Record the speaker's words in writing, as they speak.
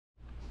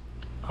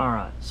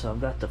Alright, so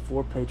I've got the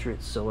 4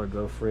 Patriot Solar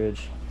Grow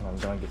Fridge, and I'm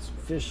going to get some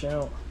fish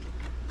out.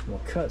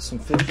 We'll cut some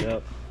fish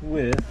up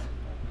with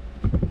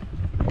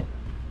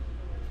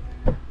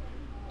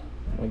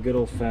a good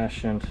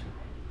old-fashioned,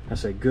 I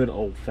say good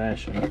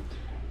old-fashioned,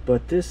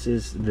 but this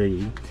is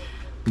the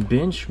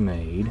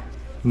Benchmade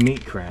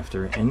meat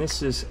crafter, and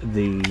this is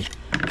the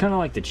kind of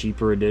like the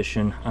cheaper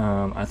edition.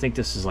 I think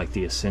this is like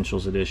the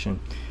Essentials edition.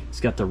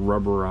 It's got the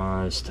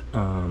rubberized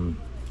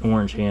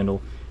orange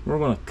handle. We're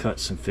going to cut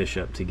some fish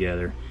up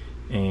together,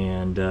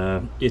 and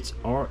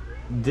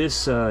this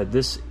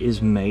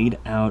is made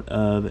out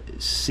of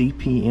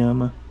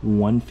CPM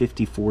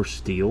 154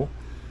 steel.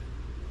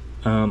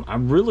 I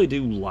really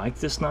do like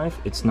this knife.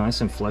 It's nice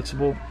and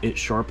flexible. It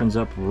sharpens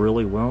up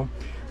really well.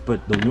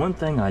 But the one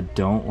thing I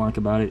don't like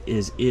about it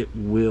is it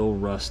will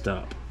rust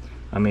up.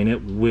 I mean,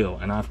 it will,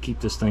 and I've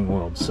kept this thing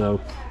oiled.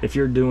 So if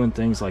you're doing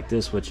things like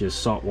this, which is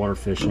saltwater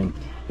fishing,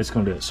 it's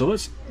going to do it. So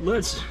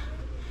let's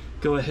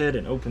go ahead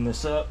and open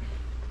this up.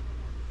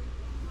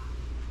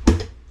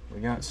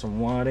 We got some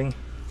whiting.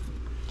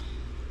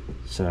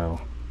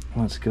 So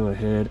let's go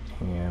ahead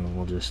and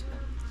we'll just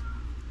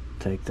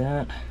take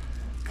that,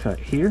 cut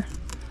here.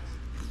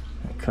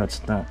 It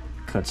cuts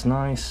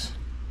nice.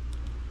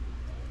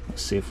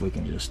 Let's see if we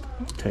can just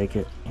take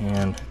it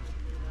and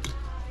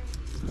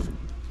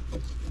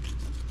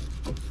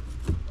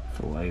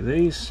fillet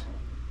these.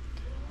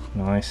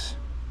 Nice.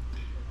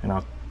 And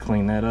I'll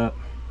clean that up.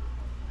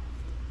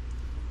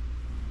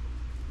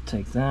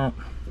 Take that.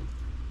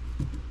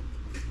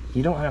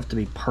 You don't have to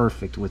be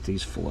perfect with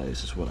these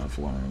fillets, is what I've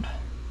learned.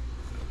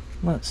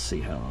 Let's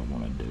see how I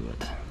want to do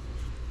it.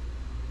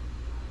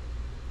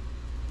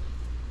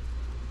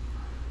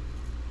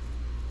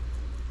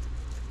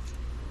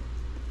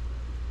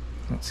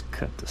 Let's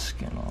cut the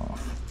skin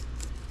off.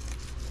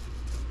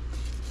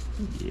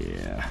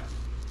 Yeah.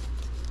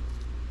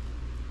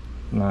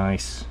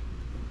 Nice.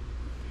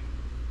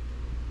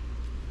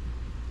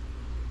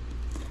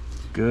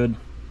 Good.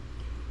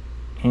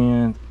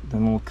 And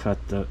then we'll cut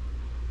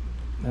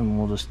then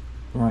we'll just,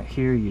 right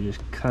here, you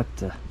just cut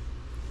the,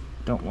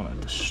 don't want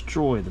to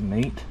destroy the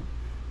meat.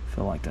 I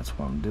feel like that's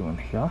what I'm doing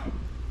here.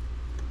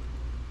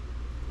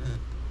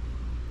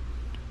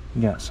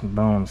 You got some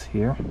bones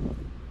here.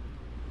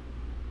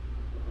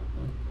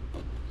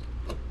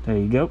 There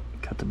you go.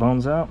 Cut the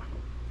bones out.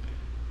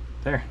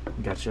 There,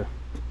 got your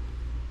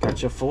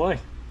fillet.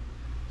 So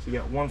you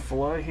got one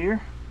fillet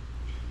here.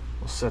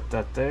 We'll set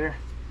that there.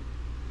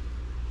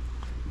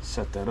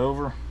 Set that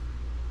over.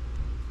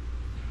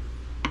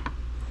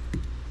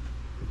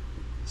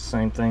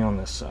 Same thing on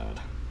this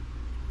side.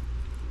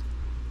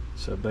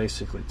 So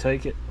basically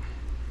take it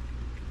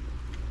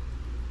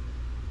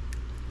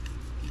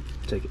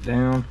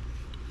down,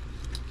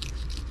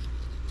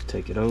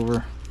 take it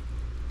over.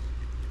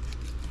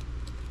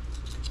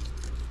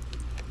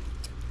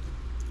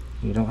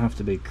 You don't have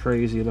to be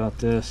crazy about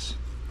this.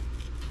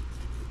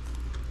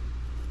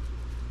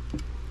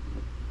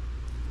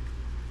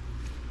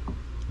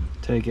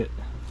 Take it.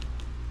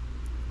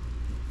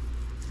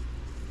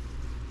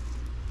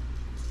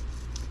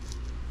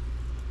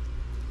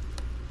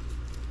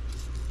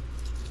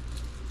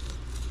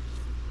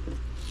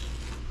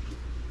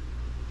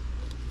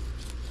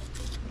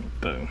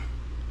 Boom.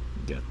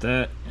 Got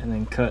that, and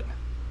then cut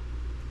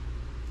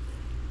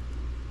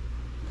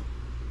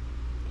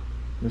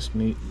this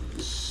meat.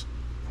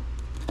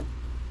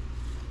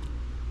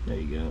 There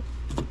you go.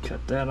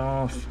 Cut that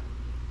off.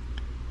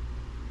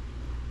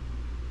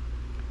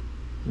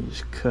 You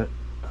just cut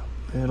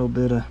a little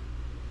bit of,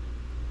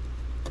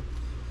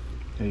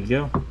 there you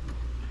go.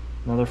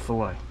 Another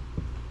fillet.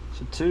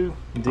 So 2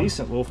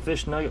 decent little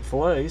fish nugget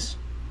fillets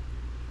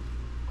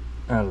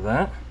out of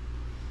that.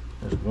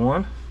 There's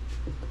one.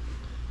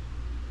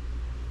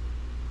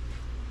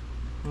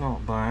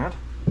 Not bad.